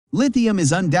Lithium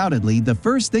is undoubtedly the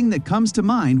first thing that comes to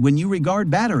mind when you regard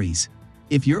batteries.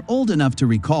 If you're old enough to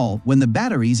recall when the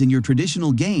batteries in your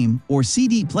traditional game or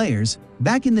CD players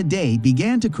back in the day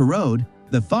began to corrode,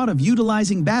 the thought of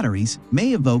utilizing batteries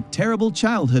may evoke terrible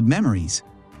childhood memories.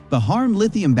 The harm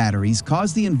lithium batteries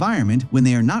cause the environment when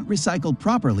they are not recycled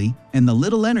properly, and the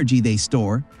little energy they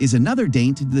store is another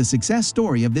dent to the success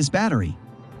story of this battery.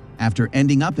 After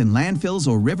ending up in landfills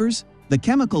or rivers, the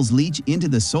chemicals leach into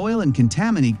the soil and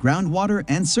contaminate groundwater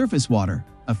and surface water,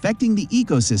 affecting the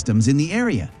ecosystems in the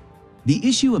area. The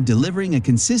issue of delivering a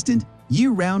consistent,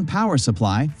 year-round power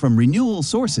supply from renewable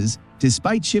sources,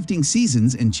 despite shifting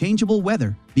seasons and changeable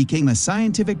weather, became a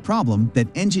scientific problem that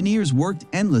engineers worked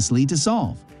endlessly to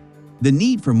solve. The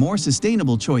need for more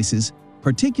sustainable choices,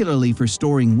 particularly for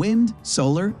storing wind,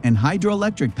 solar, and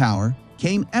hydroelectric power,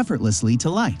 came effortlessly to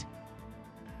light.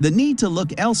 The need to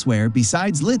look elsewhere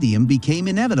besides lithium became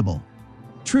inevitable.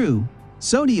 True,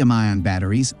 sodium-ion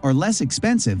batteries are less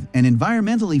expensive and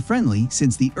environmentally friendly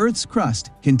since the Earth's crust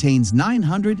contains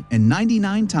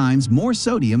 999 times more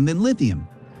sodium than lithium.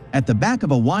 At the back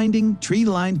of a winding,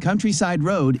 tree-lined countryside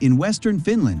road in western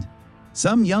Finland,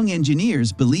 some young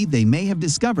engineers believe they may have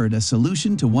discovered a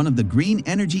solution to one of the green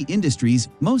energy industry's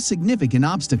most significant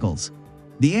obstacles.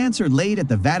 The answer laid at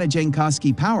the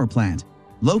Vatajankoski power plant,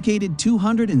 located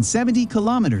 270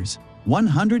 kilometers,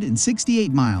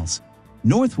 168 miles,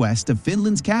 northwest of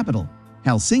Finland's capital,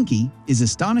 Helsinki, is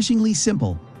astonishingly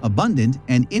simple, abundant,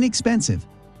 and inexpensive: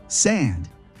 sand.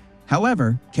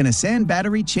 However, can a sand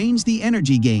battery change the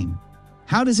energy game?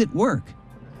 How does it work?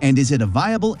 And is it a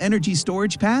viable energy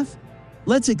storage path?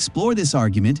 Let's explore this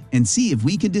argument and see if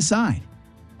we can decide.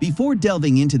 Before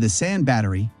delving into the sand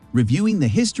battery, reviewing the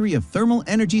history of thermal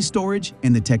energy storage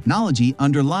and the technology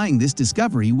underlying this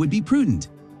discovery would be prudent.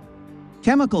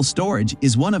 Chemical storage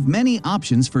is one of many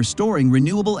options for storing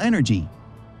renewable energy.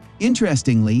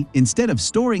 Interestingly, instead of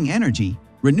storing energy,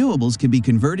 renewables can be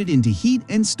converted into heat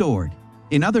and stored.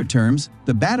 In other terms,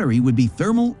 the battery would be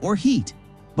thermal or heat.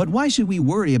 But why should we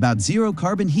worry about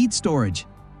zero-carbon heat storage?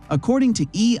 According to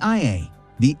EIA,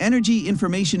 the Energy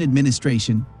Information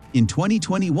Administration, in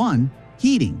 2021,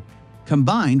 heating,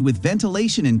 combined with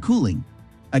ventilation and cooling,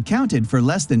 accounted for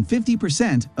less than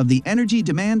 50% of the energy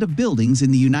demand of buildings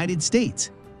in the United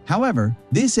States. However,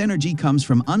 this energy comes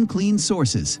from unclean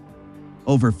sources.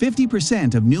 Over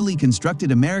 50% of newly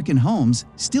constructed American homes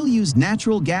still use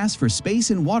natural gas for space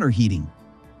and water heating.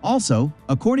 Also,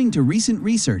 according to recent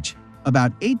research,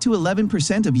 about 8 to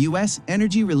 11% of U.S.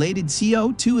 energy-related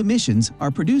CO2 emissions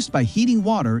are produced by heating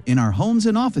water in our homes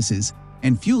and offices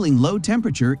and fueling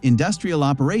low-temperature industrial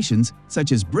operations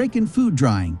such as brick and food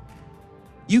drying.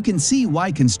 You can see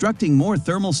why constructing more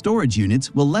thermal storage units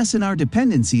will lessen our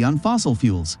dependency on fossil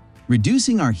fuels,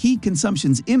 reducing our heat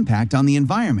consumption's impact on the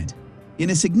environment. In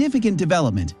a significant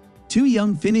development, two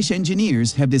young Finnish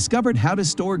engineers have discovered how to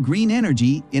store green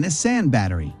energy in a sand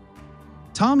battery.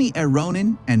 Tommi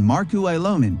Aronen and Markku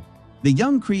Ilonen, the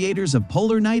young creators of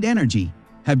Polar Night Energy,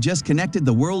 have just connected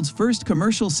the world's first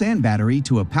commercial sand battery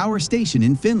to a power station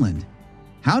in Finland.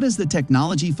 How does the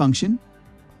technology function?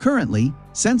 Currently,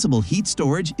 sensible heat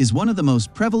storage is one of the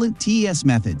most prevalent TES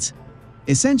methods.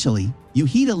 Essentially, you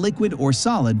heat a liquid or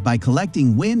solid by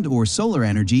collecting wind or solar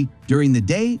energy during the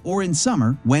day or in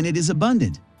summer when it is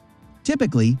abundant.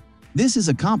 Typically, this is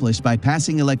accomplished by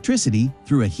passing electricity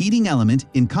through a heating element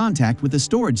in contact with a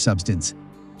storage substance.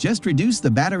 Just reduce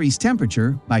the battery's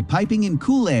temperature by piping in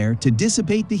cool air to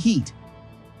dissipate the heat.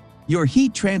 Your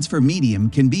heat transfer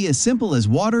medium can be as simple as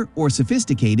water or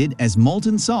sophisticated as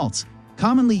molten salts,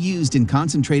 commonly used in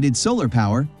concentrated solar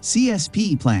power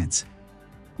 (CSP) plants.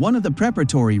 One of the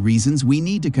preparatory reasons we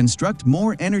need to construct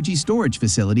more energy storage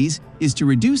facilities is to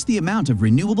reduce the amount of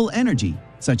renewable energy,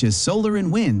 such as solar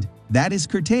and wind, that is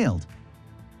curtailed.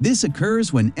 This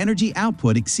occurs when energy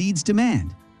output exceeds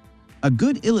demand. A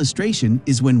good illustration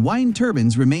is when wind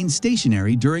turbines remain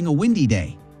stationary during a windy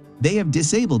day. They have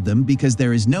disabled them because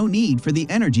there is no need for the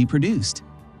energy produced.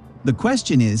 The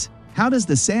question is, how does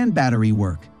the sand battery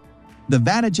work? The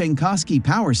Vatajankoski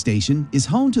power station is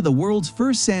home to the world's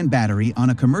first sand battery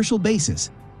on a commercial basis.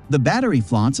 The battery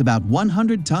flaunts about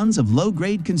 100 tons of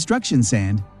low-grade construction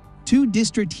sand, 2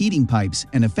 district heating pipes,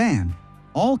 and a fan,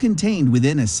 all contained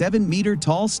within a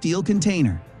 7-meter-tall steel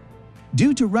container.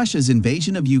 Due to Russia's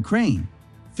invasion of Ukraine,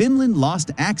 Finland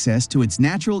lost access to its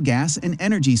natural gas and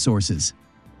energy sources.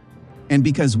 And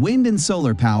because wind and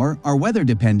solar power are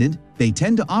weather-dependent, they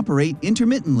tend to operate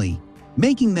intermittently,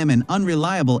 making them an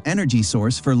unreliable energy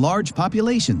source for large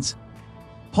populations.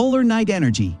 Polar Night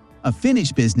Energy, a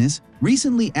Finnish business,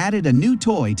 recently added a new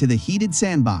toy to the heated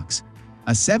sandbox: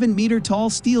 a 7-meter-tall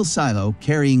steel silo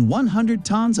carrying 100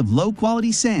 tons of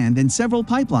low-quality sand and several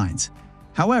pipelines.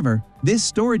 However, this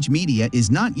storage media is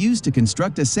not used to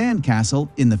construct a sand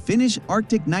castle in the Finnish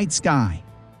Arctic night sky.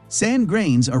 Sand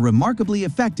grains are remarkably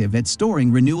effective at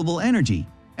storing renewable energy,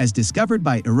 as discovered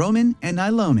by Ironen and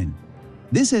Ilonen.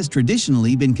 This has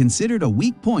traditionally been considered a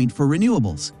weak point for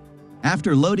renewables.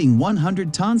 After loading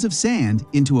 100 tons of sand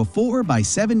into a 4 by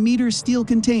 7 meter steel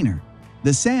container,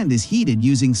 the sand is heated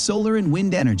using solar and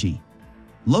wind energy.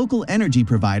 Local energy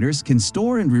providers can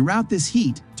store and reroute this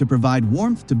heat to provide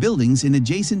warmth to buildings in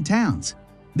adjacent towns.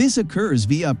 This occurs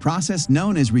via a process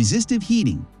known as resistive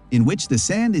heating, in which the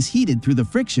sand is heated through the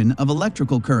friction of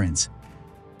electrical currents.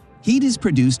 Heat is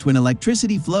produced when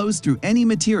electricity flows through any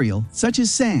material, such as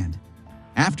sand.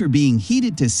 After being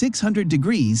heated to 600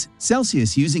 degrees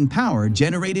Celsius using power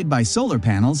generated by solar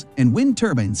panels and wind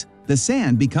turbines, the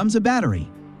sand becomes a battery.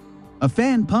 A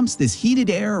fan pumps this heated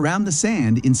air around the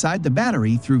sand inside the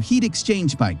battery through heat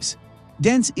exchange pipes.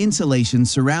 Dense insulation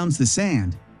surrounds the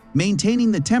sand,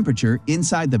 maintaining the temperature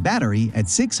inside the battery at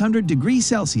 600 degrees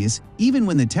Celsius even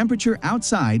when the temperature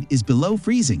outside is below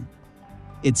freezing.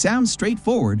 It sounds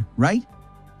straightforward, right?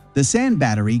 The sand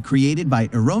battery created by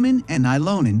Ironen and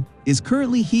Ilonen is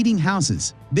currently heating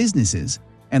houses, businesses,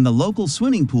 and the local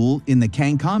swimming pool in the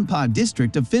Kankaanpää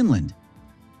district of Finland.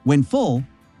 When full,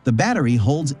 the battery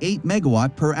holds 8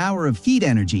 megawatt per hour of heat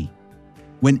energy.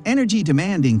 When energy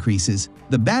demand increases,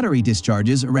 the battery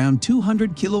discharges around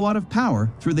 200 kilowatt of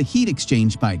power through the heat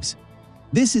exchange pipes.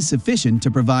 This is sufficient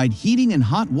to provide heating and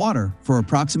hot water for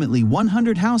approximately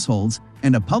 100 households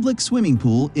and a public swimming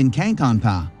pool in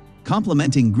Kankaanpää,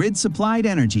 complementing grid-supplied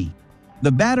energy.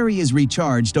 The battery is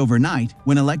recharged overnight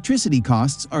when electricity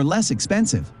costs are less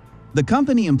expensive. The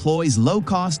company employs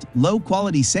low-cost,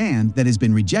 low-quality sand that has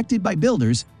been rejected by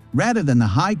builders rather than the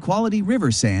high-quality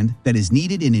river sand that is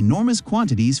needed in enormous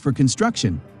quantities for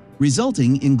construction,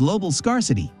 resulting in global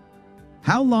scarcity.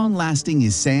 How long-lasting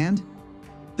is sand?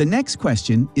 The next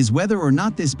question is whether or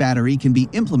not this battery can be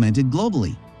implemented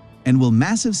globally, and will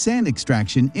massive sand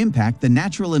extraction impact the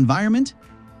natural environment?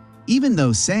 Even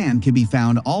though sand can be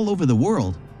found all over the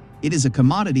world, it is a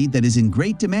commodity that is in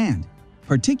great demand,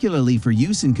 particularly for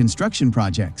use in construction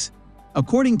projects.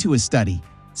 According to a study,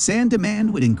 sand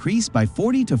demand would increase by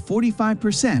 40 to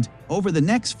 45% over the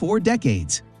next 4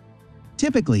 decades.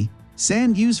 Typically,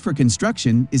 sand used for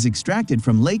construction is extracted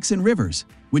from lakes and rivers,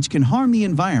 which can harm the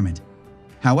environment.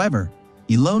 However,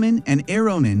 Ilonen and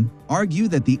Ironen argue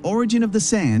that the origin of the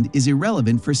sand is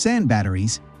irrelevant for sand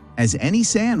batteries, as any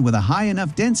sand with a high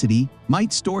enough density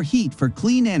might store heat for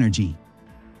clean energy.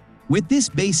 With this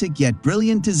basic yet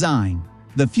brilliant design,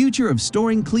 the future of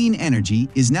storing clean energy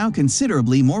is now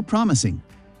considerably more promising.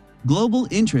 Global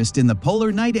interest in the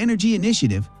Polar Night Energy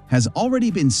Initiative has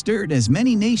already been stirred as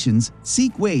many nations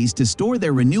seek ways to store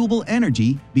their renewable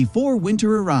energy before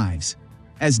winter arrives.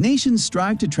 As nations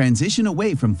strive to transition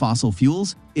away from fossil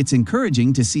fuels, it's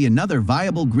encouraging to see another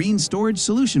viable green storage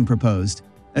solution proposed,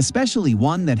 especially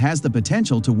one that has the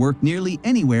potential to work nearly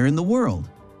anywhere in the world.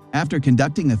 After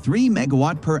conducting a 3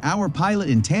 megawatt per hour pilot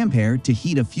in Tampere to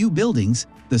heat a few buildings,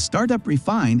 the startup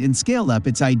refined and scaled up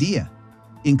its idea.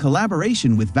 In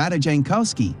collaboration with Vata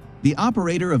Jankowski, the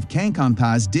operator of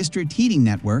Kankaanpää's district heating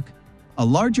network, a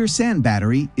larger sand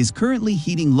battery is currently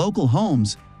heating local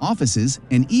homes, offices,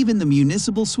 and even the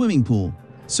municipal swimming pool,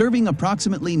 serving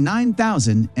approximately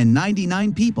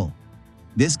 9,099 people.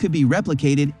 This could be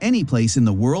replicated any place in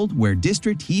the world where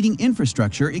district heating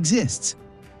infrastructure exists.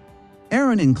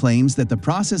 Ironen claims that the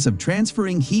process of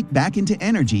transferring heat back into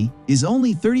energy is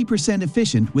only 30%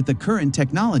 efficient with the current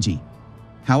technology.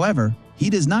 However, he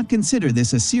does not consider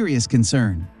this a serious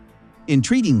concern.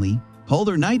 Intriguingly,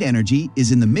 Polar Night Energy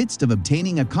is in the midst of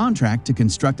obtaining a contract to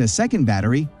construct a second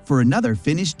battery for another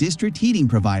Finnish district heating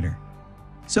provider.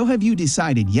 So have you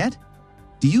decided yet?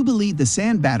 Do you believe the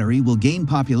sand battery will gain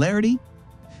popularity?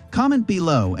 Comment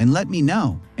below and let me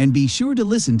know, and be sure to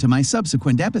listen to my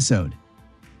subsequent episode.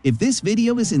 If this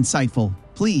video is insightful,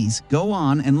 please go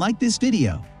on and like this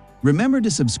video. Remember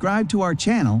to subscribe to our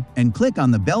channel and click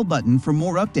on the bell button for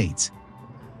more updates.